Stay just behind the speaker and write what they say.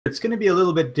it's going to be a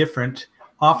little bit different.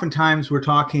 Oftentimes we're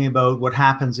talking about what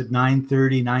happens at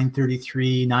 9:30,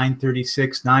 9:33,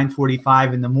 9:36,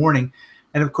 9:45 in the morning.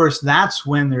 And of course, that's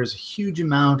when there's a huge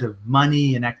amount of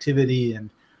money and activity and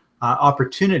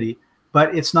opportunity,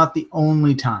 but it's not the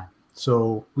only time.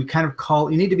 So we kind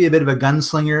of you need to be a bit of a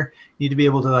gunslinger. You need to be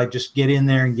able to like just get in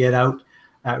there and get out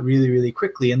really, really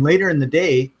quickly. And later in the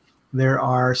day, there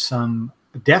are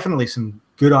definitely some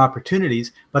good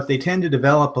opportunities, but they tend to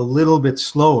develop a little bit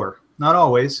slower. Not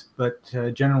always, but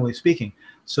generally speaking.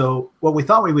 So what we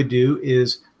thought we would do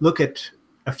is look at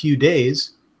a few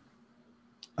days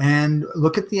and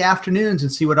look at the afternoons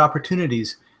and see what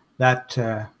opportunities that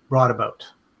brought about.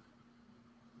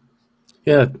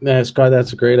 Yeah, Scott,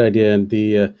 that's a great idea. And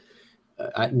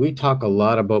we talk a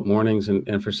lot about mornings,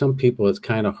 and for some people, it's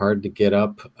kind of hard to get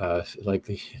up.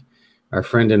 Our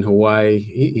friend in Hawaii,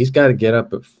 he's got to get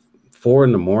up at 4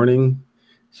 in the morning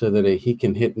so that he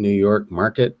can hit New York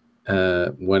market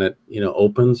when it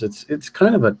opens. It's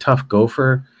kind of a tough go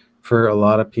for a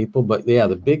lot of people, but yeah,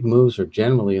 the big moves are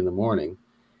generally in the morning,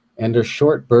 and they're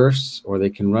short bursts or they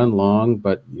can run long.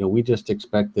 But we just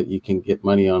expect that you can get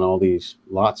money on all these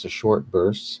lots of short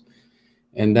bursts,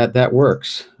 and that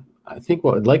works. I think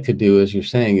what I'd like to do, as you're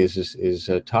saying, is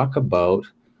talk about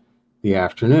the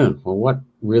afternoon. Well, what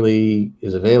really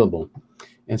is available?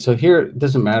 And so here, it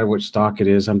doesn't matter which stock it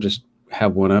is. I'm just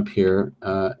have one up here.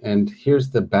 And here's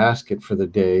the basket for the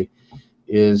day.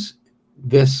 Is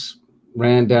this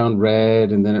ran down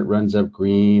red and then it runs up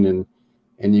green,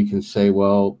 and you can say,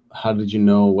 well, how did you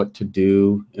know what to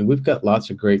do? And we've got lots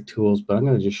of great tools, but I'm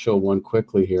going to just show one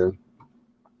quickly here.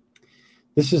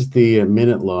 This is the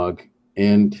minute log,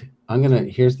 and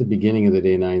here's the beginning of the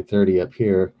day, 9:30 up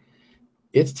here.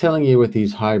 It's telling you with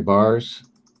these high bars,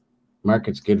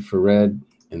 market's good for red,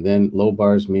 and then low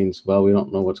bars means, well, we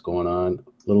don't know what's going on.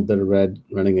 A little bit of red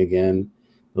running again,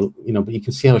 but you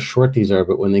can see how short these are.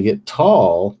 But when they get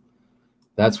tall,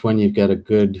 that's when you've got a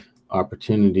good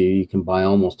opportunity. You can buy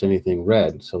almost anything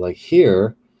red. So like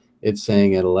here, it's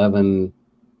saying at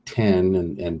 11:10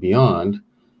 and beyond,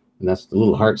 and that's the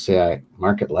little heart say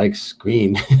market likes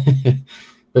green.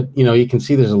 But you can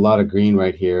see there's a lot of green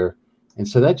right here, and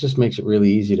so that just makes it really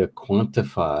easy to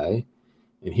quantify.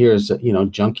 And here's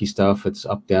junky stuff. It's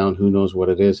up down. Who knows what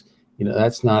it is?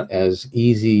 That's not as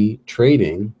easy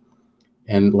trading.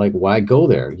 And like, why go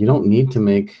there? You don't need to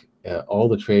make all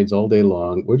the trades all day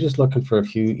long. We're just looking for a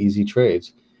few easy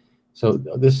trades. So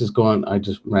this is going. I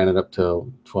just ran it up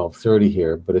to 12:30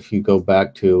 here. But if you go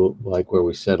back to like where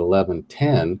we said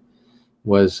 11:10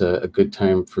 was a good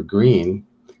time for green.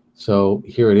 So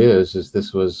here it is.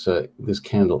 This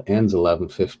candle ends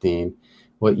 11:15.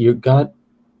 Well, you got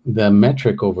the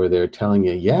metric over there telling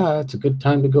you, yeah, it's a good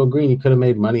time to go green. You could have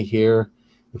made money here.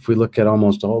 If we look at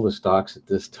almost all the stocks at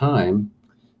this time,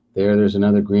 there's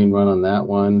another green run on that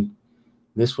one.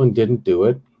 This one didn't do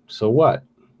it. So what?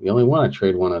 You only want to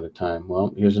trade one at a time.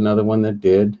 Well, here's another one that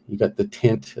did. You got the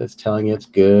tint that's telling you it's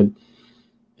good.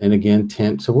 And again,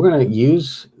 tint. So we're going to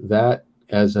use that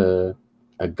as a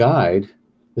guide.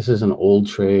 This is an old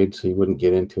trade, so you wouldn't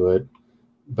get into it.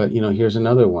 But here's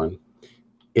another one.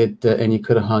 And you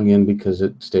could have hung in because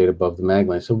it stayed above the mag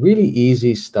line. So really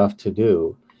easy stuff to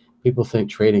do. People think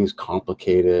trading is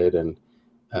complicated, and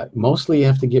mostly you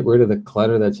have to get rid of the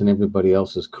clutter that's in everybody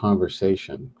else's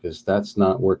conversation, because that's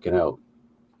not working out.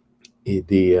 You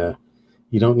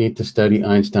don't need to study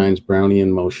Einstein's Brownian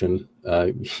motion.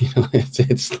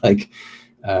 It's like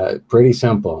pretty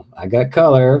simple. I got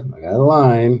color, I got a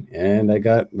line, and I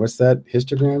got, what's that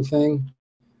histogram thing?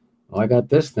 Well, I got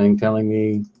this thing telling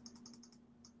me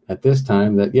at this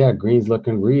time that, yeah, green's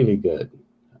looking really good.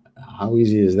 How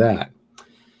easy is that?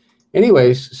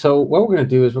 Anyways, so what we're going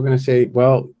to do is we're going to say,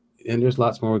 well, and there's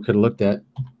lots more we could have looked at.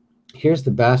 Here's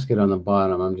the basket on the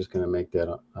bottom. I'm just going to make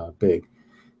that big.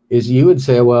 Is you would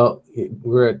say, well,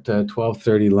 we're at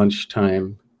 12:30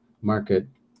 lunchtime market.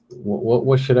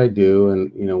 What should I do?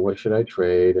 And, what should I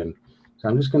trade? And so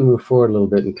I'm just going to move forward a little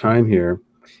bit in time here.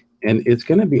 And it's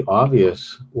going to be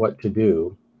obvious what to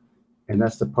do. And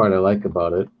that's the part I like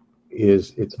about it,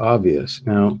 is it's obvious.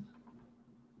 Now,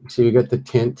 see, we got the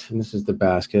tint, and this is the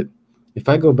basket. If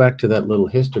I go back to that little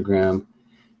histogram,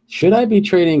 should I be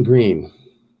trading green?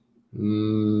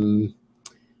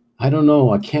 I don't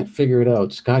know. I can't figure it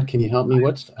out. Scott, can you help me?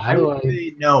 I would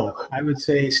say no. I would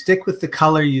say stick with the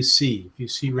color you see. If you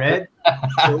see red,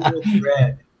 go with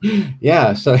red.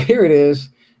 Yeah. So here it is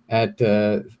at,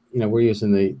 we're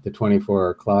using the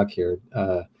 24-hour clock here.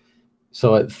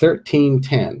 So at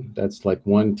 13:10, that's like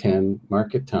 1:10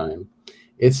 market time,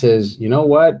 it says, you know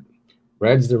what?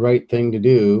 Red's the right thing to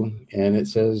do. And it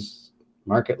says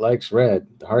market likes red.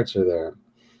 The hearts are there.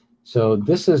 So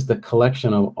this is the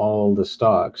collection of all the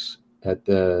stocks at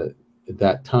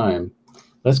that time.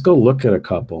 Let's go look at a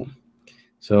couple.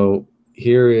 So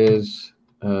here is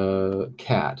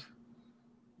CAT.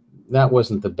 That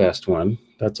wasn't the best one.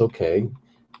 That's okay.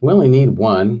 We only need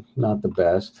one, not the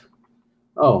best.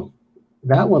 Oh,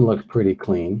 that one looks pretty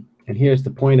clean. And here's the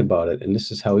point about it, and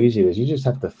this is how easy it is. You just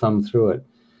have to thumb through it.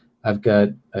 I've got,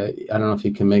 I don't know if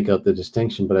you can make out the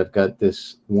distinction, but I've got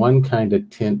this one kind of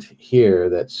tint here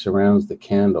that surrounds the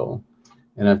candle.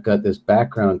 And I've got this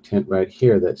background tint right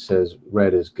here that says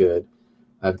red is good.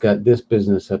 I've got this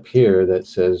business up here that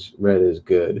says red is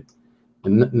good.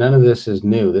 And none of this is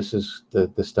new. This is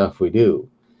the stuff we do.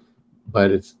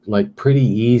 But it's like pretty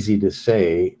easy to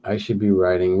say I should be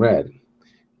writing red.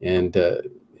 And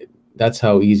that's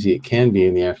how easy it can be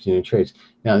in the afternoon trades.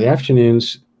 Now, the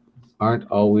afternoons aren't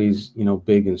always, you know,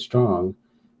 big and strong,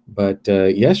 but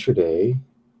yesterday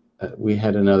we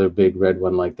had another big red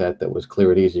one like that was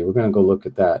clear and easy. We're going to go look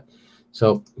at that.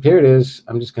 So here it is.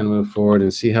 I'm just going to move forward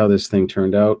and see how this thing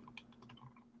turned out.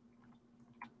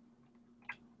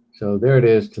 So there it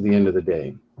is to the end of the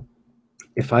day.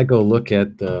 If I go look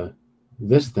at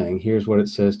this thing, here's what it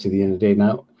says to the end of the day.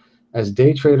 Now, as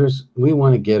day traders, we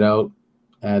want to get out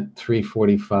at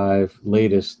 3:45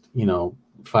 latest, you know,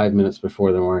 5 minutes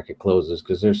before the market closes,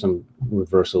 because there's some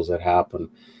reversals that happen.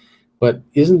 But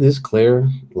isn't this clear?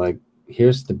 Like,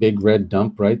 here's the big red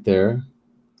dump right there,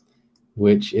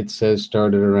 which it says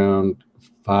started around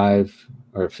 5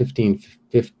 or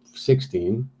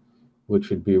 16, which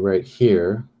would be right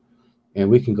here. And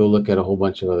we can go look at a whole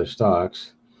bunch of other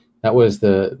stocks. That was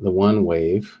the one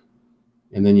wave.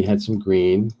 And then you had some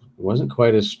green. It wasn't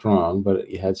quite as strong, but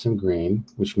you had some green,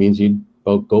 which means you'd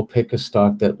go pick a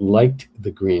stock that liked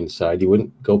the green side. You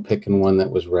wouldn't go picking one that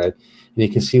was red. And you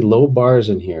can see low bars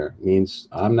in here. It means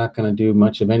I'm not going to do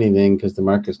much of anything because the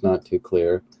market's not too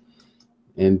clear.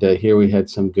 And here we had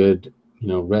some good, you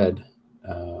know, red.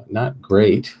 Not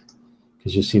great,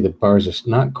 because you see the bars are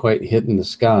not quite hitting the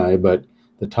sky, but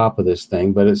the top of this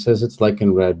thing. But it says it's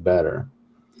liking red better.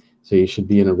 So you should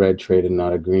be in a red trade and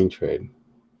not a green trade.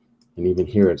 And even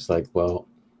here, it's like, well,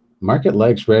 market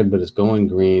likes red, but it's going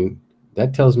green.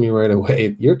 That tells me right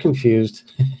away, you're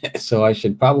confused. So I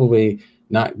should probably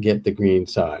not get the green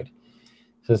side.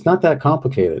 So it's not that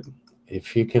complicated.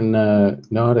 If you can know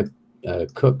how to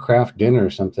cook craft dinner or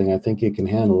something, I think you can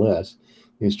handle this.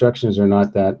 The instructions are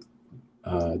not that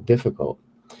difficult.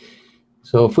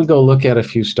 So if we go look at a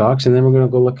few stocks, and then we're going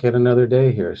to go look at another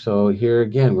day here. So here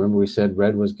again, remember we said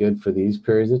red was good for these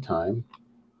periods of time.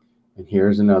 And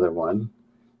here's another one.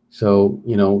 So,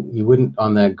 you know, you wouldn't,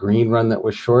 on that green run that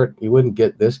was short, you wouldn't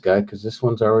get this guy because this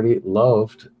one's already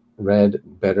loved red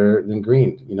better than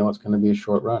green. You know, it's going to be a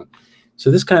short run.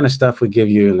 So this kind of stuff we give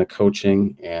you in the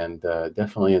coaching, and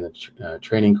definitely in the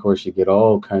training course, you get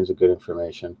all kinds of good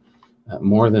information,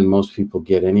 more than most people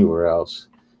get anywhere else.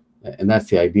 And that's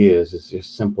the idea, is it's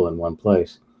just simple in one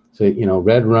place. So, you know,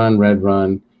 red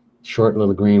run, short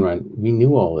little green run. We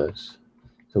knew all this.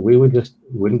 So we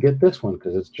wouldn't get this one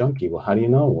because it's junky. Well, how do you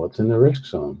know? Well, it's in the risk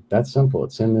zone. That's simple.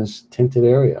 It's in this tinted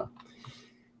area.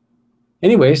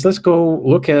 Anyways, let's go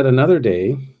look at another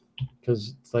day,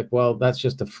 because it's like, well, that's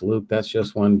just a fluke. That's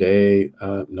just one day.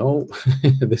 No,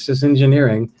 this is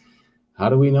engineering. How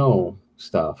do we know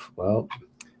stuff? Well,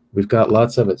 we've got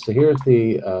lots of it. So here's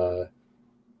the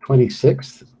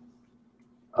 26th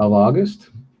of August.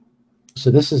 So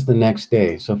this is the next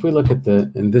day. So if we look at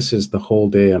and this is the whole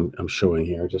day I'm showing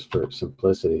here just for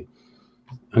simplicity.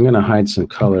 I'm going to hide some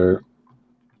color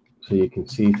so you can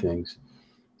see things.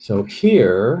 So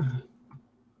here,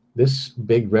 this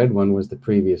big red one was the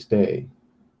previous day.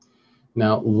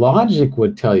 Now, logic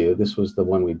would tell you, this was the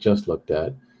one we just looked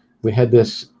at. We had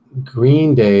this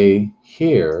green day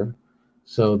here.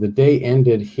 So the day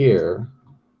ended here,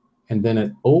 and then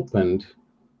it opened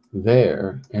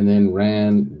there and then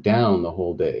ran down the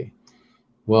whole day.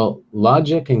 Well,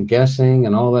 logic and guessing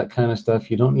and all that kind of stuff,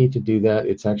 you don't need to do that.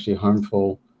 It's actually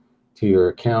harmful to your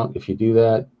account. If you do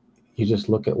that, you just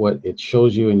look at what it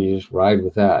shows you and you just ride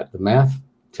with that. The math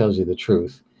tells you the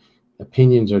truth.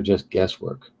 Opinions are just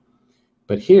guesswork.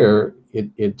 But here,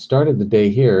 it started the day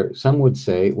here. Some would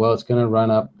say, well, it's going to run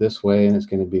up this way and it's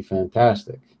going to be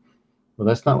fantastic. Well,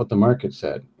 that's not what the market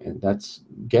said. And that's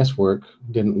guesswork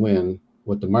didn't win.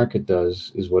 What the market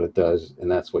does is what it does, and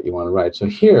that's what you want to ride. So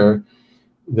here,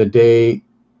 the day,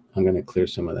 I'm going to clear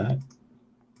some of that.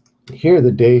 Here,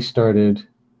 the day started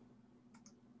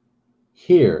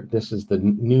here. This is the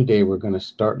new day we're going to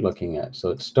start looking at. So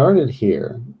it started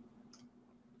here.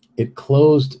 It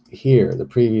closed here the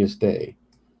previous day.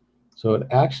 So it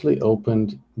actually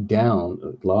opened down,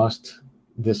 it lost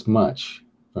this much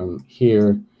from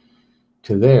here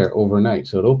to there overnight.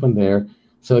 So it opened there.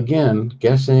 So again,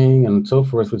 guessing and so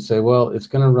forth would say, well, it's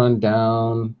going to run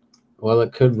down. Well,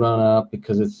 it could run up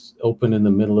because it's open in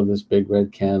the middle of this big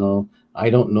red candle. I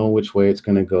don't know which way it's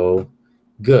going to go.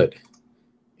 Good.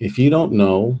 If you don't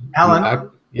know, Alan,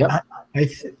 yep.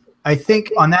 I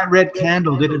think on that red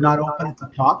candle, did it not open at the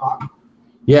top?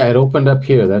 Yeah, it opened up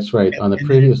here. That's right. On the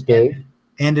previous day.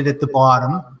 Ended at the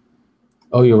bottom.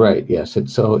 Oh, you're right. Yes.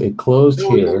 So it closed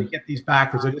here. Get these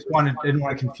backwards. I just didn't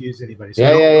want to confuse anybody. So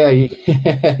yeah.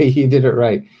 You did it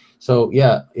right. So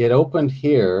yeah, it opened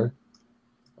here,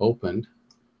 and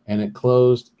it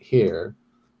closed here,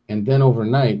 and then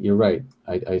overnight. You're right.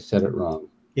 I said it wrong.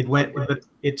 But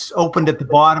it's opened at the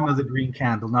bottom of the green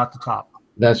candle, not the top.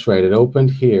 That's right. It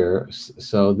opened here.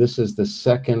 So this is the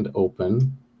second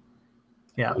open.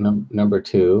 Yeah. Number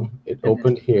 2. It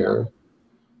opened here.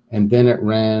 And then it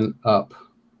ran up.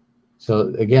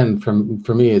 So again, for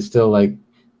me, it's still like,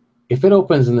 if it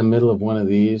opens in the middle of one of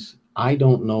these, I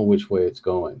don't know which way it's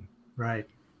going. Right.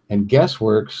 And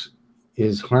guessworks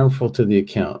is harmful to the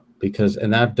account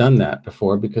and I've done that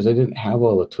before because I didn't have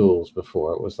all the tools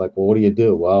before. It was like, well, what do you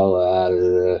do?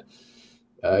 Well,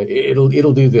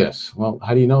 it'll do this. Well,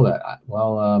 how do you know that?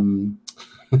 Well,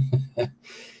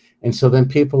 and so then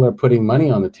people are putting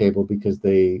money on the table because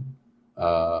they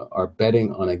are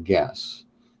betting on a guess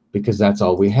because that's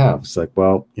all we have. It's like,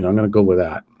 well, I'm going to go with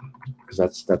that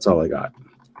because that's all I got.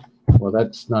 Well,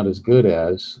 that's not as good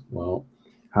as, well,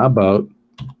 how about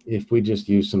if we just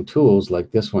use some tools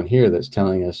like this one here that's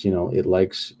telling us, it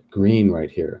likes green right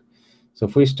here. So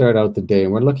if we start out the day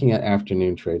and we're looking at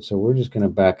afternoon trade, so we're just going to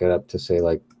back it up to say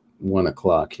like 1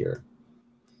 o'clock here,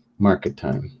 market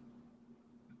time.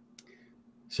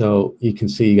 So you can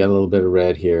see you got a little bit of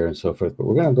red here and so forth, but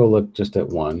we're going to go look just at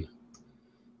 1.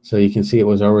 So you can see it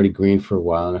was already green for a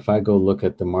while. And if I go look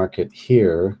at the market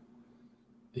here,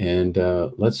 and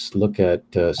let's look at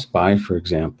SPY, for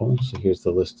example. So here's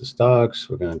the list of stocks.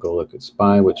 We're going to go look at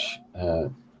SPY, which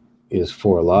is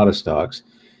for a lot of stocks.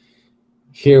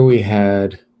 Here we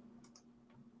had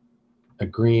a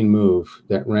green move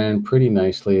that ran pretty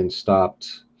nicely and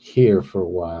stopped here for a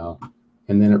while,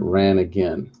 and then it ran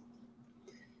again.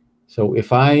 So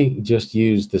if I just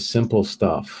use the simple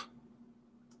stuff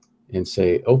and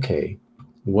say, okay,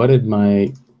 what did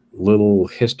my little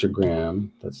histogram,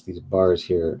 that's these bars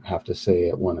here, have to say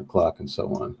at 1 o'clock and so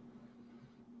on?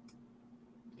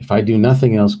 If I do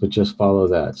nothing else but just follow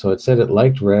that. So it said it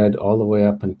liked red all the way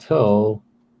up until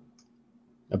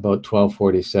about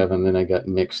 12:47, then I got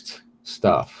mixed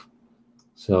stuff.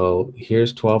 So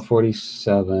here's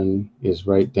 12:47 is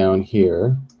right down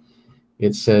here.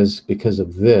 It says because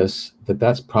of this,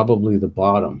 that's probably the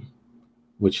bottom,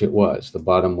 which it was. The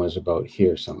bottom was about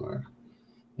here somewhere.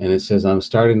 And it says, I'm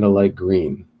starting to like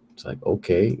green. It's like,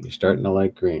 okay, you're starting to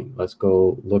like green. Let's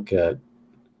go look at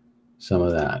some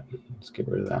of that. Let's get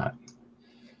rid of that.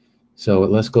 So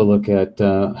let's go look at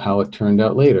how it turned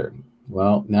out later.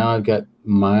 Well, now I've got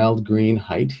mild green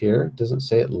height here. It doesn't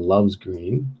say it loves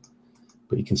green,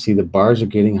 but you can see the bars are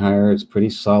getting higher. It's pretty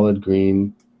solid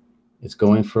green. It's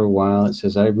going for a while. It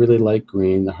says, I really like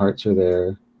green. The hearts are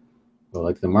there. Well,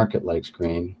 like the market likes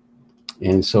green.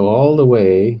 And so all the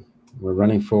way, we're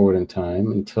running forward in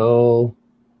time until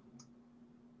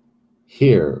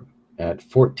here at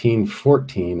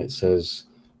 14:14. It says,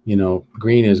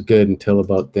 green is good until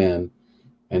about then,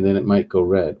 and then it might go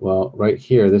red. Well, right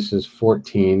here, this is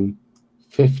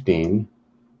 14:15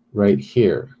 right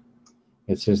here.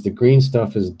 It says the green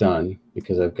stuff is done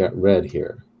because I've got red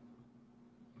here.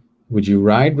 Would you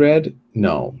ride red?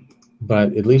 No,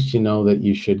 but at least you know that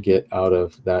you should get out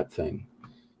of that thing.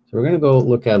 So we're going to go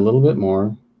look at a little bit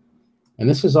more. And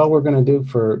this is all we're going to do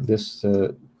for this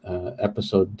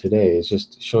episode today, is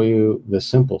just show you the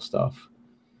simple stuff.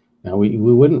 Now, we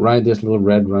wouldn't ride this little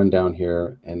red run down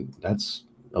here, and that's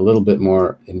a little bit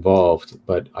more involved,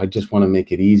 but I just want to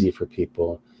make it easy for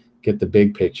people, get the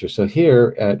big picture. So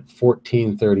here at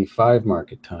 14:35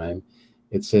 market time,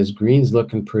 it says green's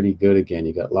looking pretty good again.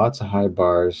 You got lots of high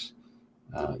bars.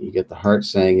 You get the heart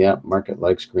saying, yep, market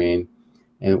likes green.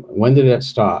 And when did it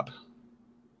stop?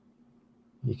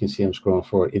 You can see I'm scrolling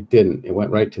forward. It didn't. It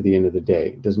went right to the end of the day.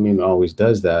 It doesn't mean it always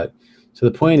does that. So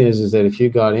the point is that if you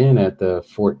got in at the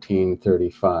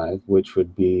 14:35, which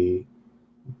would be,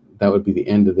 that would be the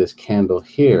end of this candle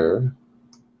here,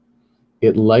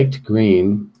 it liked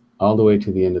green all the way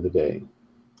to the end of the day.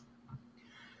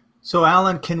 So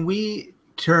Alan, can we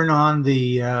turn on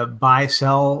the buy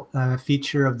sell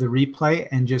feature of the replay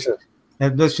and just sure.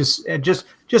 Let's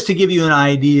just to give you an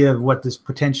idea of what this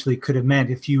potentially could have meant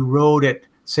if you rode it,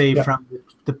 say, from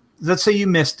let's say you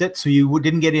missed it, so you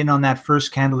didn't get in on that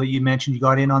first candle that you mentioned. You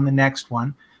got in on the next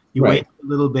one. You Right. wait a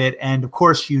little bit, and of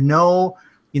course,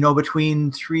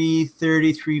 between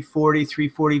 330, 340,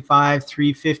 345,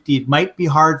 350, it might be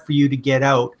hard for you to get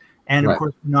out. And of Right.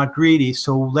 course, you're not greedy,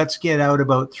 so let's get out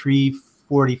about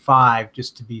 345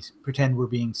 just to pretend we're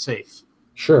being safe.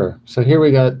 Sure. So here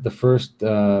we got the first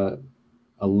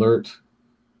alert.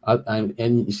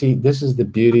 And you see, this is the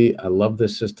beauty. I love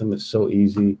this system. It's so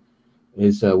easy.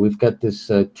 We've got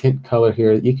this tint color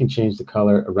here. You can change the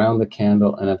color around the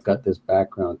candle, and I've got this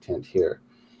background tint here.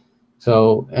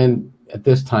 So, and at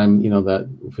this time, that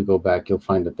if we go back, you'll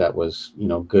find that was,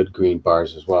 good green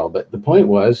bars as well. But the point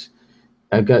was,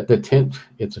 I've got the tint.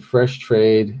 It's a fresh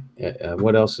trade.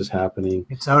 What else is happening?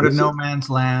 It's out of no man's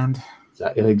land.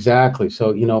 Exactly.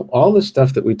 So, all the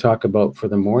stuff that we talk about for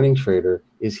the morning trader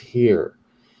is here.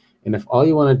 And if all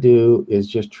you want to do is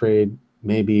just trade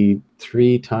maybe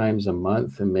 3 times a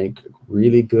month and make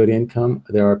really good income,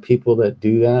 there are people that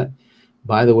do that.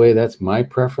 By the way, that's my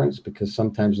preference, because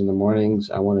sometimes in the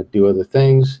mornings I want to do other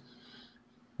things,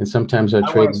 and sometimes I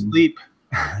trade. Want to sleep.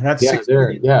 That's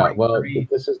Well,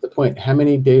 this is the point. How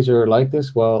many days are like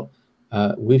this? Well,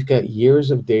 we've got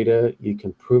years of data. You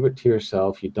can prove it to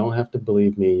yourself. You don't have to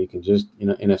believe me. You can just,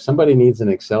 and if somebody needs an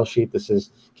Excel sheet that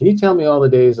says, can you tell me all the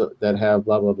days that have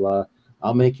blah, blah, blah,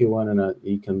 I'll make you one, and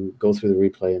you can go through the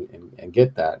replay and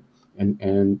get that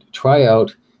and try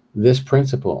out this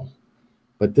principle.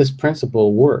 But this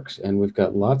principle works, and we've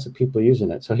got lots of people using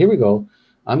it. So here we go.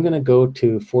 I'm going to go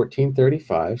to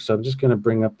 1435. So I'm just going to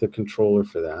bring up the controller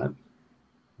for that,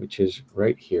 which is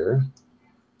right here.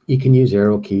 You can use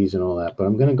arrow keys and all that, but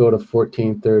I'm going to go to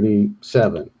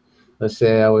 1437. Let's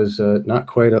say I was not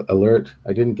quite alert.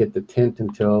 I didn't get the tint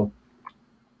until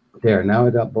there. Now I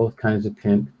got both kinds of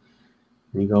tint.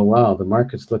 And you go, wow, the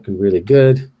market's looking really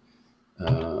good.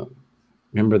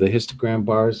 Remember, the histogram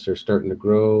bars are starting to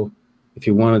grow. If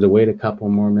you wanted to wait a couple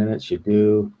more minutes, you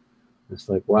do. It's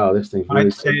like, wow, this thing's really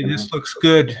I'd say this looks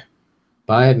good.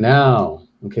 Buy it now.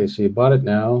 Okay, so you bought it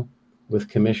now with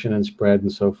commission and spread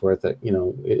and so forth. That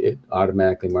it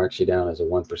automatically marks you down as a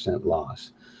 1%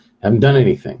 loss. Haven't done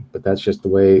anything, but that's just the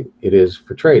way it is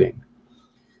for trading.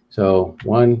 So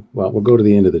we'll go to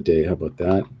the end of the day. How about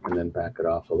that? And then back it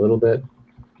off a little bit.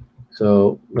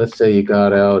 So let's say you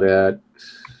got out at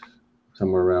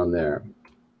somewhere around there.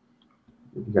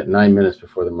 You got 9 minutes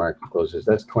before the market closes.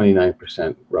 That's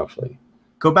 29% roughly.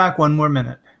 Go back 1 more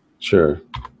minute. Sure.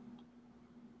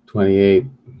 28,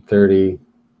 30. Is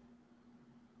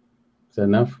that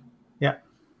enough? Yeah.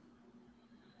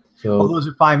 So those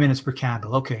are 5 minutes per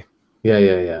candle. Okay.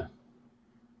 Yeah.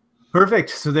 Perfect.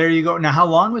 So there you go. Now, how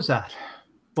long was that?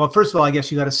 Well, first of all, I guess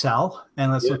you got to sell,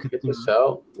 and let's look at the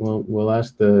sell. We'll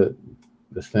ask the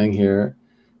thing here.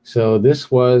 So this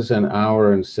was 1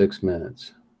 hour and 6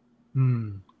 minutes.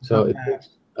 So it takes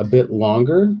a bit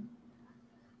longer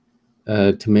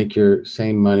to make your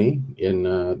same money in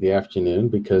the afternoon,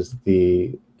 because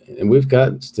and we've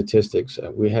got statistics.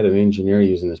 We had an engineer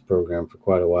using this program for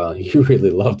quite a while, and he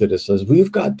really loved it. It says,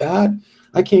 we've got that.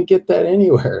 I can't get that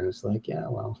anywhere. And it's like, yeah,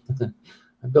 well,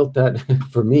 I built that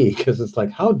for me, because it's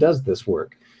like, how does this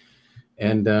work?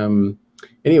 And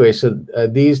anyway, so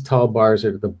these tall bars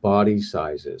are the body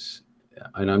sizes.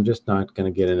 And I'm just not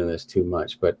going to get into this too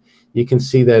much, but you can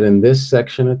see that in this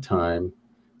section of time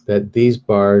that these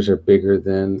bars are bigger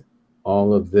than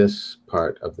all of this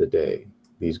part of the day,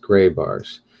 these gray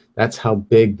bars. That's how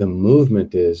big the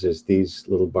movement is these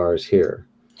little bars here.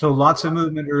 So lots of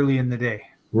movement early in the day.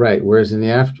 Right. Whereas in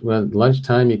the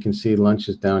lunchtime, you can see lunch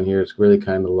is down here. It's really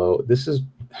kind of low.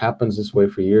 Happens this way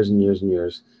for years and years and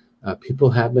years.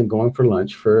 People have been going for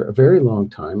lunch for a very long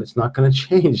time. It's not going to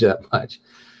change that much.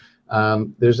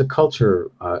 There's a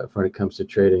culture when it comes to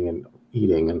trading and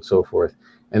eating and so forth.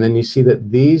 And then you see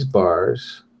that these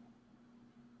bars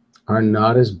are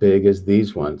not as big as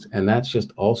these ones. And that's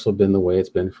just also been the way it's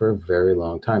been for a very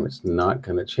long time. It's not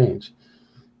going to change.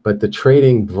 But the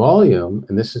trading volume,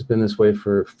 and this has been this way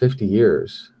for 50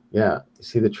 years. Yeah, you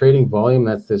see the trading volume,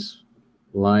 that's this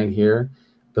line here.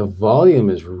 The volume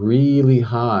is really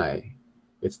high.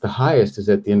 It's the highest is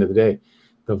at the end of the day.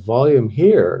 The volume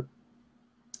here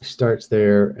starts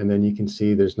there, and then you can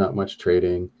see there's not much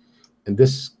trading. And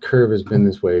this curve has been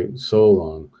this way so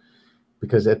long,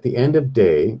 because at the end of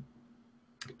day,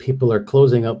 people are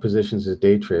closing out positions as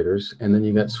day traders, and then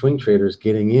you got swing traders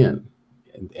getting in.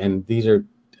 And these are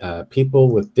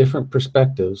people with different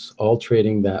perspectives, all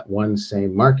trading that one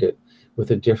same market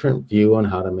with a different view on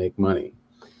how to make money.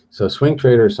 So a swing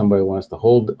trader is somebody who wants to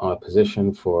hold a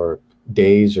position for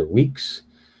days or weeks.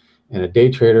 And a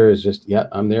day trader is just, yeah,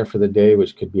 I'm there for the day,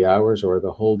 which could be hours or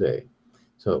the whole day.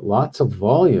 So lots of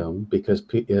volume because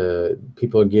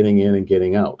people are getting in and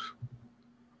getting out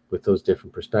with those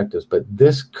different perspectives. But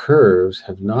this curves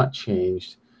have not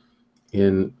changed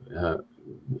in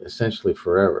essentially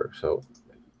forever. So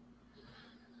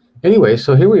anyway,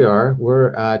 so here we are.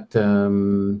 We're at,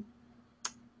 this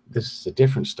is a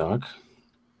different stock.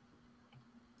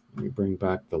 Let me bring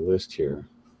back the list here.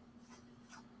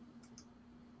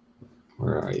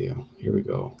 Where are you? Here we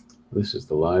go. This is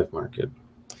the live market.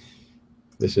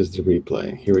 This is the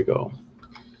replay. Here we go.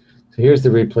 So here's the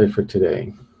replay for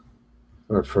today,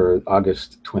 or for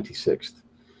August 26th.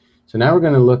 So now we're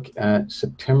going to look at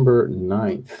September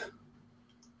 9th,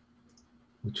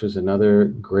 which was another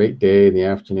great day in the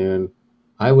afternoon.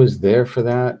 I was there for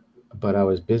that, but I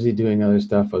was busy doing other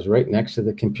stuff. I was right next to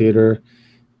the computer,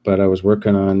 but I was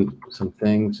working on some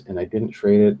things and I didn't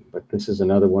trade it. But this is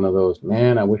another one of those,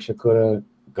 man, I wish I could have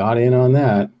got in on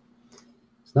that.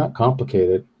 It's not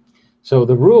complicated. So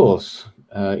the rules,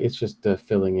 it's just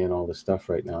filling in all the stuff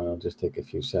right now. It'll just take a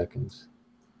few seconds.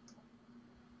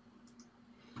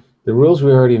 The rules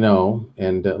we already know,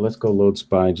 and let's go load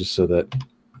SPY just so that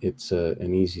it's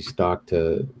an easy stock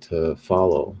to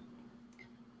follow.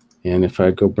 And if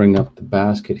I go bring up the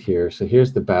basket here, so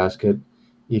here's the basket.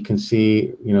 You can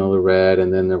see, you know, the red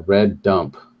and then the red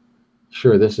dump.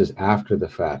 Sure, this is after the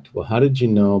fact. Well, how did you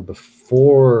know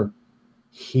before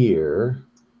here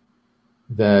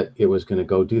that it was going to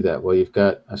go do that? Well, you've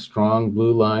got a strong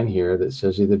blue line here that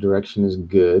says you the direction is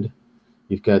good.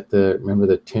 You've got the, remember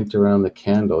the tint around the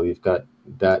candle. You've got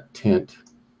that tint.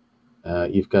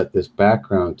 You've got this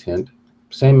background tint,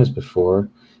 same as before.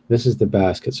 This is the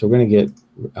basket. So we're going to get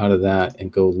out of that and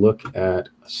go look at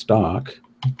a stock.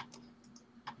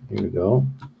 Here we go.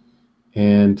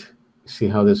 And see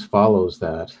how this follows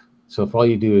that. So if all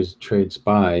you do is trade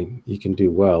SPY, you can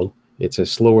do well. It's a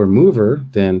slower mover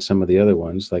than some of the other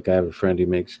ones. Like I have a friend who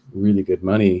makes really good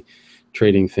money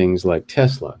trading things like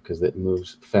Tesla because it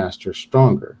moves faster,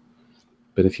 stronger.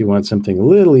 But if you want something a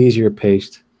little easier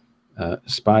paced,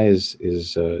 SPY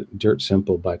is dirt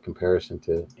simple by comparison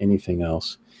to anything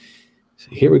else. So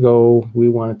here we go. We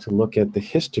wanted to look at the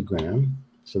histogram.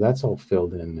 So that's all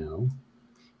filled in now.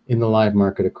 In the live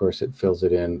market, of course, it fills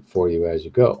it in for you as you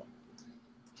go.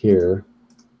 Here,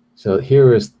 so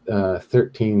here is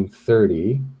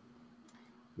 1330.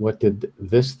 What did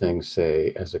this thing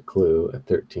say as a clue at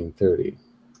 1330?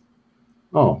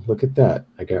 Oh, look at that.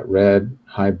 I got red,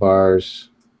 high bars,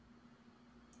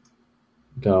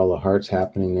 got all the hearts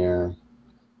happening there.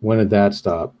 When did that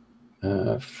stop?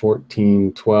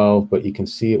 1412, but you can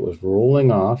see it was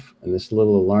rolling off, and this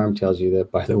little alarm tells you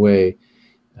that, by the way,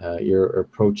 you're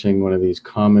approaching one of these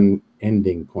common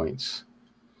ending points,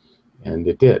 and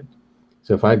it did.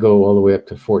 So if I go all the way up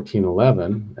to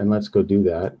 1411, and let's go do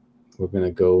that, we're going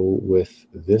to go with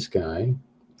this guy,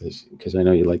 because I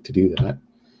know you like to do that.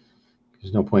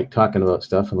 There's no point talking about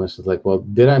stuff unless it's like, well,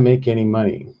 did I make any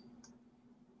money?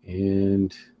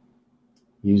 And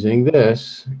using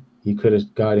this, you could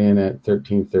have got in at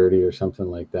 1330 or something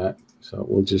like that. So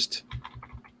we'll just,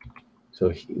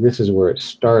 so this is where it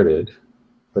started,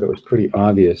 but it was pretty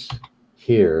obvious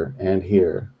here and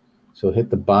here. So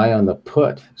hit the buy on the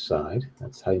put side.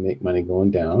 That's how you make money going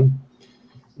down.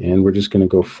 And we're just going to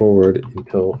go forward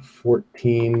until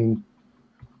 14.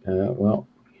 Well,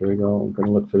 here we go. I'm going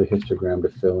to look for the histogram to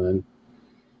fill in.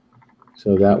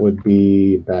 So that would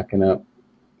be backing up.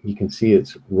 You can see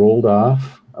it's rolled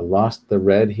off. I lost the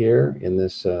red here in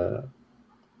this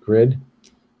grid.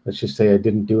 Let's just say I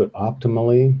didn't do it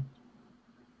optimally.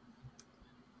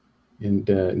 And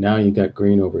now you got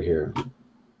green over here.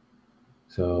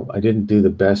 So I didn't do the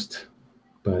best,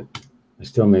 but I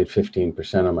still made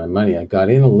 15% on my money. I got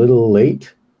in a little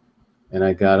late and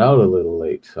I got out a little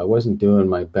late. So I wasn't doing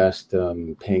my best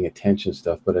paying attention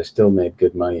stuff, but I still made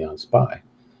good money on SPY.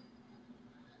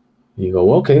 You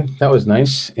go, okay, that was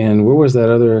nice. And where was that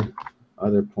other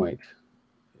point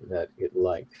that it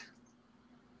liked?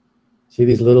 See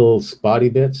these little spotty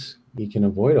bits? You can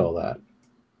avoid all that.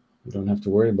 You don't have to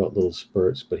worry about little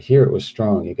spurts, but here it was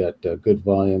strong. You got good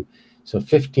volume. So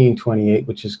 1528,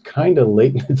 which is kind of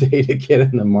late in the day to get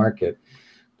in the market,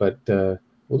 but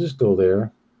we'll just go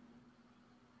there.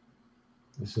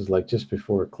 This is like just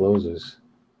before it closes.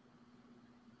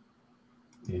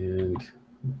 And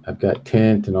I've got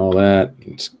tint and all that.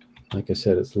 It's, like I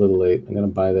said, it's a little late. I'm going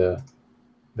to buy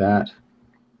that.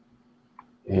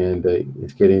 And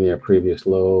it's getting their previous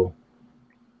low.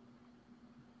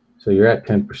 So you're at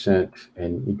 10%,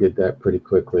 and you did that pretty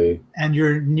quickly. And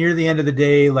you're near the end of the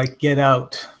day, like get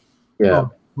out. Yeah.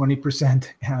 20%.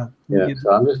 Yeah. Yeah.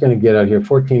 So I'm just going to get out here.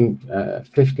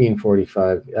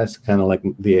 1545. That's kind of like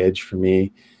the edge for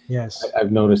me. Yes.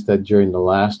 I've noticed that during the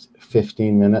last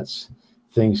 15 minutes,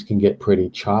 things can get pretty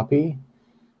choppy.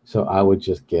 So I would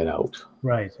just get out.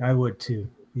 Right. I would too.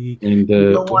 And You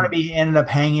don't want to be ended up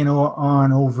hanging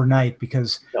on overnight,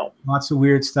 because no. lots of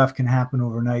weird stuff can happen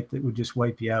overnight that would just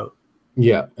wipe you out.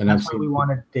 Yeah. And that's why we want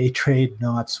to day trade,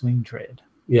 not swing trade.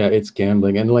 Yeah, it's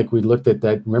gambling. And like we looked at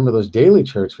that, remember those daily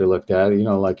charts we looked at, you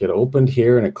know, like it opened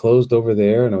here and it closed over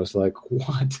there. And I was like,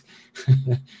 what?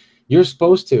 You're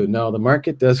supposed to. No, the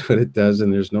market does what it does,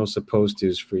 and there's no supposed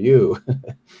to's for you.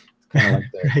 It's kind of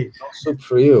like that. Right. No soup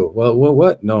for you. Well,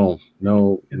 what? No.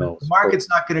 The market's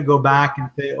not going to go back and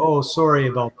say, oh, sorry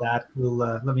about that. We'll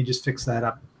let me just fix that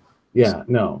up. Yeah,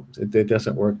 no, it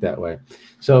doesn't work that way.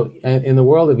 So in the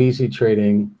world of easy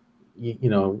trading, you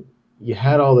know, you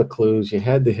had all the clues, you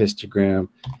had the histogram,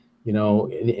 you know,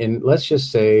 and let's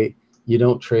just say you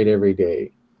don't trade every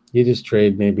day. You just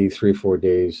trade maybe 3 or 4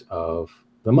 days of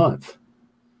the month.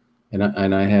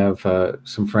 And I have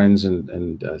some friends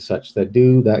and such that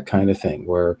do that kind of thing,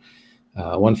 where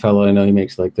one fellow I know, he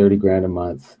makes like 30 grand a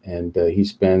month, and he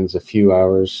spends a few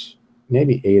hours,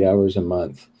 maybe 8 hours a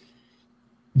month,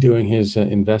 doing his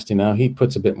investing. Now he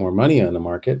puts a bit more money on the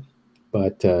market,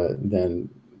 but than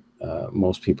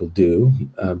most people do.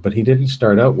 But he didn't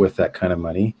start out with that kind of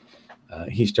money.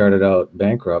 He started out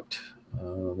bankrupt,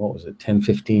 what was it, 10,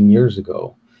 15 years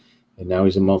ago. And now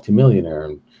he's a multimillionaire.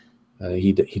 And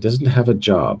he doesn't have a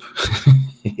job.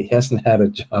 He hasn't had a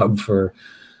job for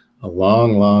a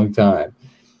long, long time.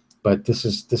 But this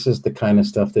is the kind of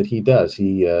stuff that he does.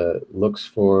 He looks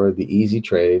for the easy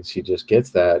trades. He just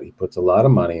gets that. He puts a lot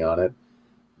of money on it,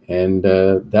 and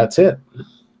that's it.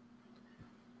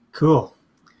 Cool.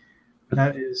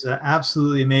 That is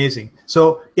absolutely amazing.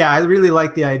 So yeah, I really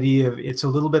like the idea of it's a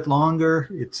little bit longer.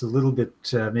 It's a little bit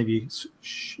maybe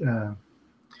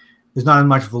there's not as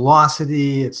much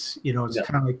velocity. It's, you know, it's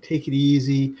kind of like take it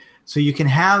easy. So you can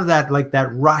have that, like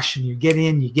that rush, and you get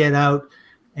in, you get out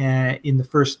in the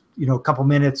first, you know, couple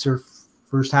minutes or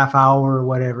first half hour or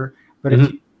whatever. But if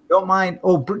you don't mind,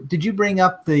 did you bring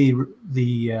up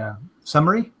the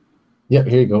summary? Yeah,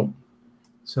 here you go.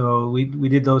 So we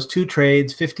did those 2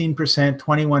 trades, 15%,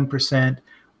 21%.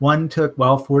 One took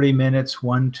 40 minutes.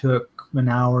 One took an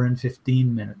hour and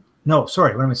 15 minutes. No,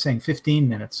 sorry, what am I saying? 15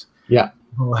 minutes. Yeah.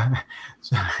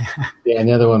 Yeah, and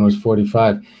the other one was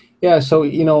 45. Yeah, so,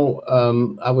 you know,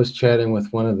 I was chatting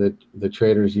with one of the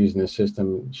traders using the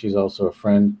system. She's also a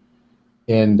friend.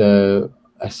 And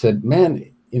I said,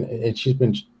 man, you know, and she's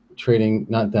been trading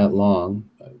not that long.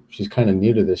 She's kind of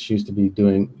new to this. She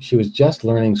was just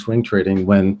learning swing trading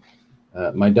when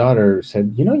my daughter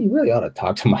said, you know, you really ought to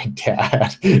talk to my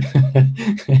dad.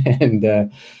 And,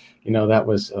 you know, that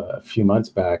was a few months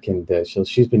back. And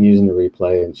she's been using the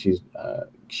replay, and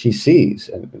she sees,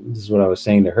 and this is what I was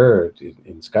saying to her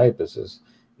in Skype,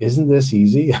 isn't this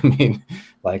easy? I mean,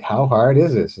 like, how hard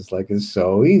is this? It's like, it's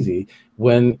so easy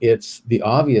when it's the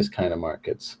obvious kind of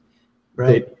markets.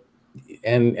 Right.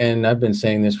 And I've been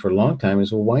saying this for a long time,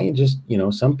 is, well, why don't you just, you know,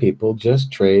 some people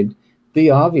just trade the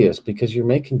obvious, because you're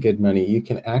making good money. You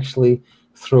can actually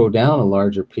throw down a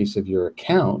larger piece of your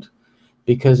account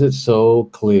because it's so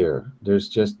clear. There's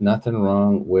just nothing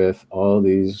wrong with all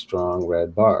these strong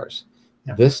red bars.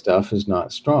 Yeah. This stuff is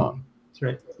not strong. That's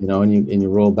right. You know, and you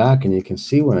roll back and you can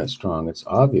see when it's strong. It's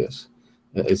obvious.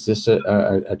 Is this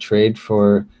a trade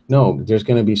for? No, there's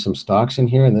going to be some stocks in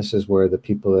here, and this is where the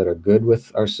people that are good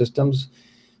with our systems,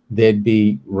 they'd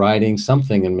be riding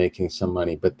something and making some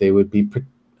money, but they would be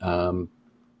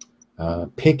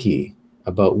picky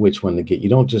about which one to get. You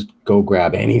don't just go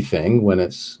grab anything when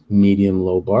it's medium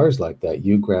low bars like that.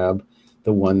 You grab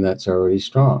the one that's already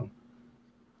strong,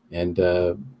 and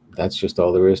that's just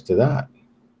all there is to that.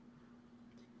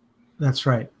 That's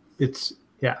right. It's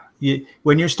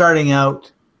when you're starting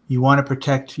out, you want to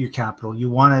protect your capital.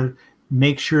 You want to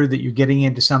make sure that you're getting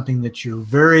into something that you're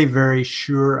very, very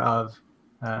sure of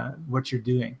what you're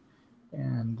doing.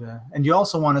 And you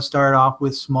also want to start off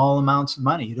with small amounts of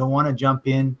money. You don't want to jump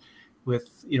in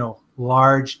with, you know,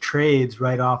 large trades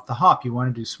right off the hop. You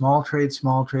want to do small trade,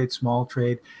 small trade, small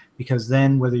trade, because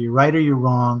then whether you're right or you're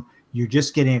wrong, you're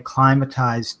just getting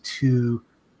acclimatized to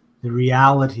the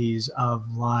realities of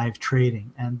live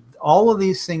trading. And all of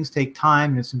these things take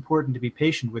time, and it's important to be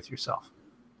patient with yourself.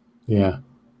 Yeah.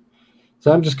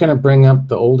 So I'm just going to bring up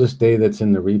the oldest day that's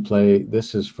in the replay.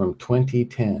 This is from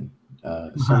 2010,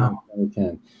 summer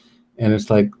 2010. And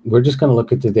it's like, we're just going to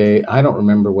look at the day. I don't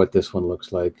remember what this one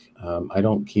looks like. I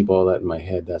don't keep all that in my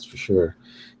head, that's for sure.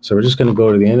 So we're just going to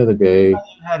go to the end of the day. I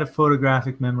had a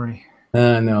photographic memory.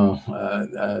 No,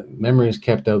 memory is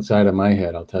kept outside of my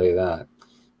head, I'll tell you that.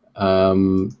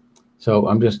 So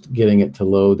I'm just getting it to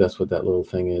load. That's what that little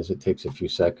thing is. It takes a few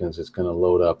seconds. It's going to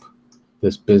load up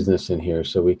this business in here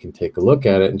so we can take a look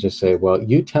at it and just say, well,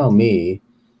 you tell me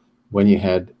when you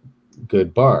had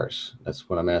good bars. That's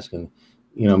what I'm asking.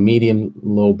 You know, medium,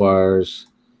 low bars.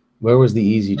 Where was the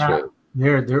easy trade?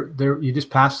 There. You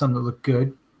just passed some that look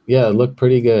good. Yeah, it looked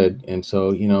pretty good. And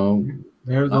so, you know,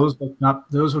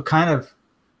 those were kind of.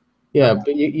 Yeah,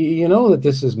 but you know that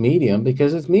this is medium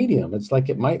because it's medium. It's like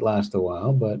it might last a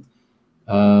while, but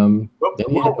then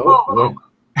you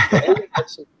had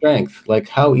some strength. Like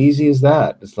how easy is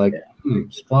that? It's like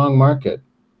strong market.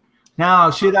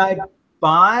 Now, should I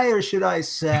buy or should I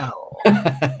sell?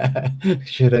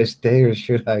 Should I stay or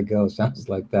should I go? Sounds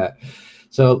like that.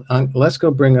 So let's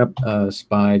go bring up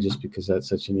SPY just because that's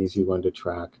such an easy one to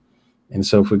track. And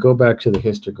so if we go back to the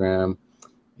histogram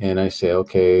and I say,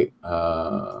 okay,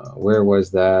 where was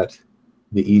that?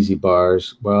 The easy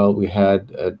bars. Well, we had,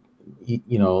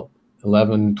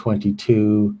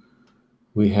 1122.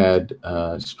 We had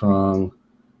strong.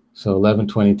 So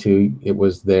 1122, it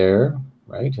was there,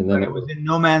 right? And then it was in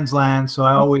no man's land. So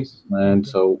I always land.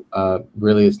 So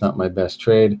really, it's not my best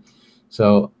trade.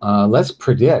 So let's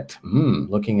predict,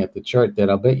 looking at the chart, that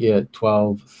I'll bet you at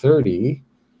 12:30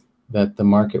 that the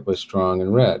market was strong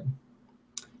and red.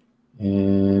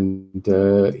 And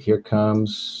here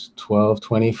comes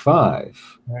 12:25.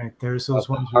 All right, there's those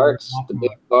ones. Hearts, the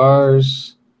big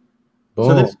bars. Boom.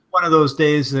 So this is one of those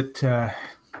days that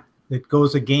that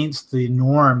goes against the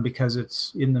norm because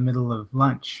it's in the middle of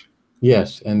lunch.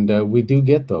 Yes, and we do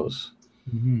get those.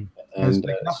 Mm-hmm. And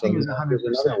nothing is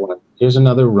 100%. Here's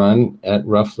another run at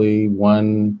roughly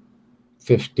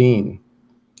 115.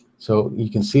 So you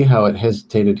can see how it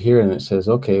hesitated here, and it says,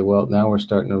 okay, well, now we're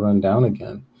starting to run down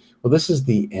again. Well, this is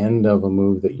the end of a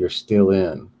move that you're still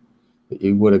in, that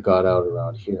you would have got out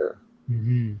around here.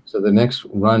 Mm-hmm. So the next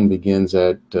run begins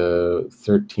at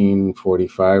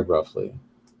 1345 roughly.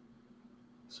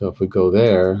 So if we go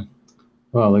there,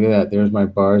 well, look at that. There's my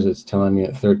bars. It's telling me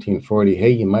at 1340,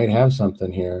 hey, you might have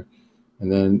something here.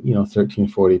 And then,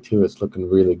 1342, it's looking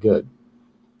really good.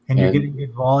 And you're getting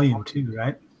good volume too,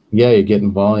 right? Yeah, you're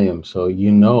getting volume. So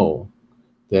you know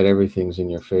that everything's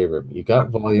in your favor. You got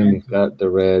volume, you've got the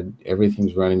red,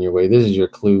 everything's running your way. This is your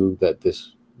clue that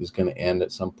this is going to end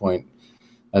at some point.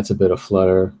 That's a bit of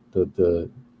flutter,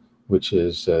 which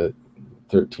is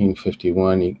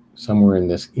 1351. Somewhere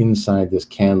inside this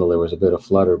candle, there was a bit of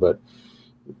flutter, but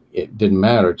it didn't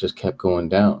matter. It just kept going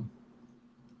down.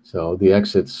 So the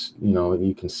exits,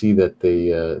 you can see that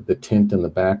the tint in the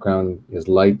background is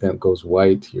light, then it goes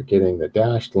white. You're getting the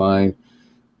dashed line.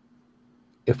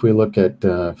 If we look at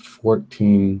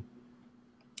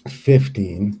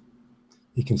 1415,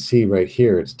 you can see right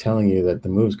here, it's telling you that the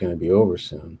move's going to be over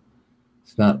soon.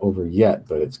 It's not over yet,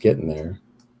 but it's getting there.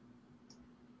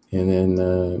 And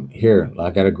then here, I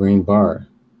got a green bar.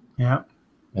 Yeah.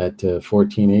 At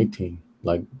 1418.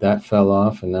 Like that fell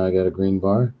off, and now I got a green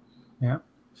bar. Yeah.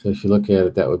 So if you look at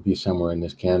it, that would be somewhere in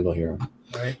this candle here.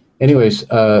 Right. Anyways,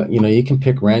 you can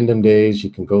pick random days. You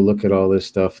can go look at all this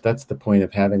stuff. That's the point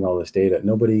of having all this data.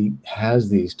 Nobody has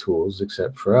these tools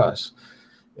except for us.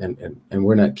 And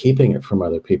we're not keeping it from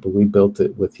other people. We built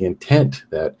it with the intent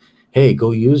that, hey,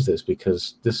 go use this,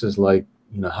 because this is like,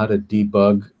 how to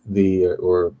debug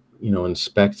or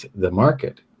inspect the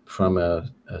market from a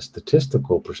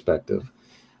statistical perspective.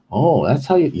 Oh, that's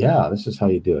how this is how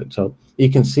you do it. So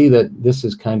you can see that this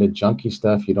is kind of junky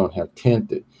stuff. You don't have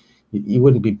tint. You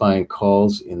wouldn't be buying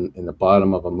calls in the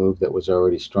bottom of a move that was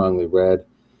already strongly red,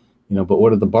 but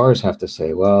what do the bars have to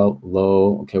say? Well,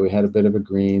 low, okay, we had a bit of a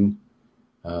green.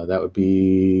 That would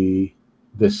be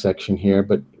this section here,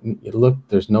 but look,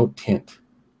 there's no tint.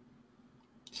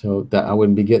 So that I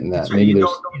wouldn't be getting that. So maybe you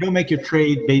don't make your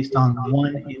trade based on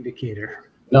one indicator.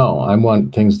 No, I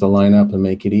want things to line up and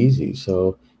make it easy.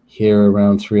 So here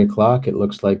around 3 o'clock, it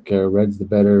looks like red's the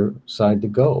better side to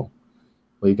go.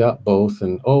 Well, you got both,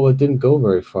 and it didn't go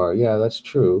very far. Yeah, that's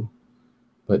true.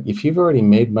 But if you've already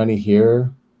made money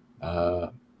here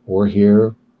or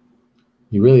here,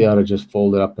 you really ought to just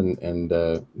fold it up and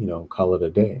call it a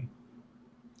day.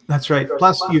 That's right.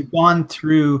 Plus, you've gone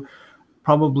through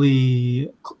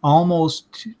probably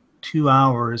almost 2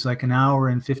 hours, like an hour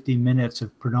and 50 minutes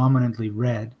of predominantly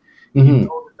red. Mm-hmm. You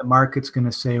know that the market's going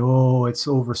to say, oh, it's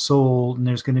oversold, and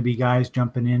there's going to be guys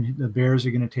jumping in. The bears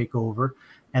are going to take over,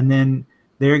 and then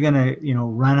they're going to,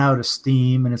 run out of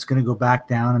steam, and it's going to go back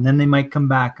down, and then they might come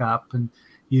back up, and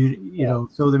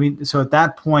so at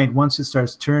that point, once it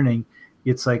starts turning,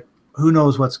 it's like, who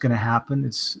knows what's going to happen?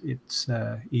 It's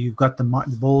you've got the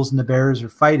bulls and the bears are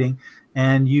fighting,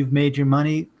 and you've made your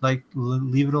money. Like,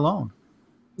 leave it alone.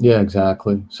 Yeah,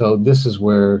 exactly. So this is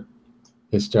where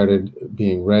it started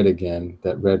being red again,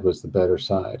 that red was the better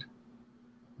side.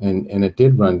 And it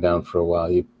did run down for a while.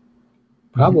 You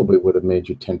probably would have made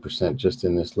your 10% just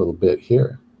in this little bit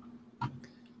here.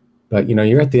 But, you know,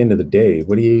 you're at the end of the day.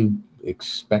 What are you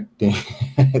expecting?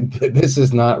 This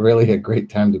is not really a great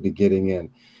time to be getting in.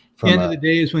 The end of the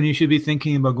day is when you should be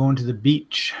thinking about going to the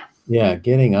beach. Yeah,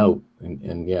 getting out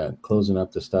and yeah, closing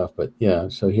up the stuff. But yeah,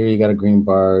 so here you got a green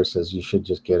bar, says you should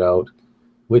just get out,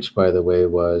 which, by the way,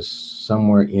 was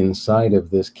somewhere inside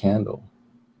of this candle.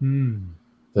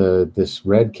 This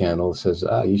red candle says,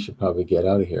 you should probably get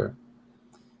out of here.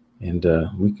 And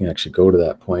we can actually go to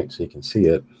that point so you can see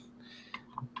it.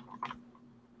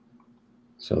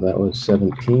 So that was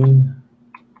 17.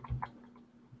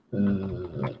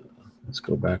 Let's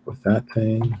go back with that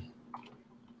thing.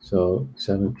 So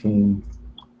 17.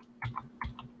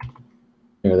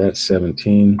 There, that's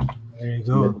 17. There you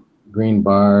go. The green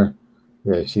bar.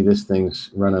 Yeah, you see this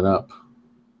thing's running up.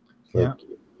 Like,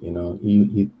 you know,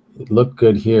 it looked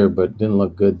good here, but didn't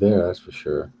look good there, that's for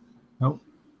sure. Nope.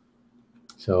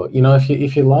 So, you know, if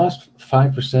you lost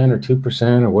 5% or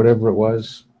 2% or whatever it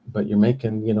was, but you're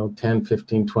making, you know, 10,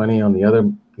 15, 20 on the other,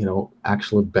 you know,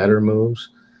 actual better moves,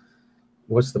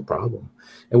 what's the problem?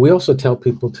 And we also tell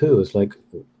people too, is like,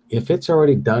 if it's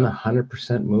already done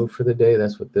 100% move for the day,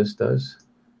 that's what this does.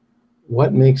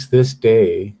 What makes this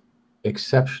day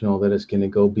exceptional that it's going to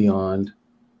go beyond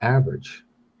average?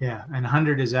 Yeah, and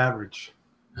 100 is average.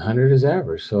 100 is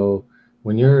average. So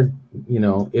when you're, you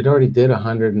know, it already did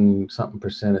 100 and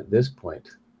something% at this point.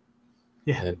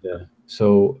 Yeah. And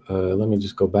so let me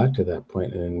just go back to that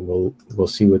point, and we'll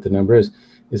see what the number is.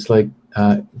 It's like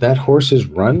that horse's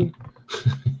run.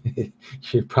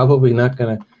 You're probably not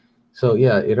gonna. So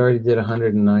yeah, it already did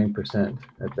 109%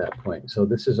 at that point. So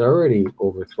this is already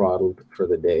over throttled for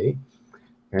the day,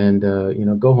 and you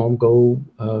know, go home, go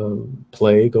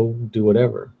play, go do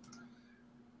whatever.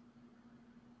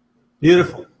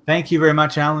 Beautiful. Thank you very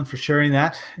much, Alan, for sharing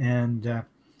that. And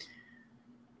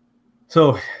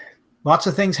so lots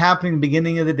of things happening at the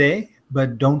beginning of the day,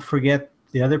 but don't forget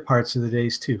the other parts of the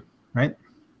days too, right?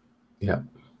 Yeah.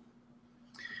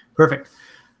 Perfect.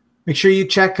 Make sure you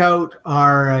check out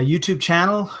our YouTube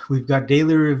channel. We've got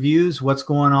daily reviews, what's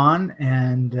going on,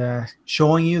 and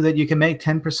showing you that you can make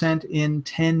 10% in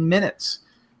 10 minutes.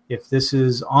 If this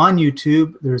is on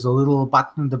YouTube, there's a little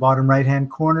button at the bottom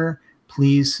right-hand corner.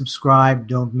 Please subscribe.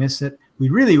 Don't miss it. We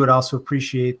really would also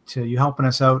appreciate you helping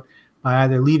us out by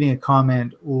either leaving a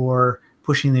comment or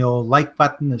pushing the old like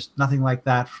button. There's nothing like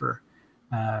that for,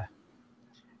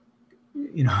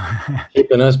 you know,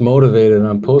 keeping us motivated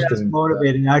on posting.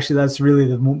 Motivating. Actually, that's really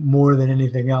the more than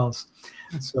anything else.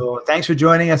 So thanks for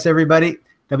joining us, everybody.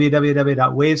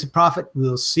 www.wavesofprofit.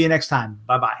 We'll see you next time.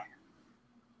 Bye-bye.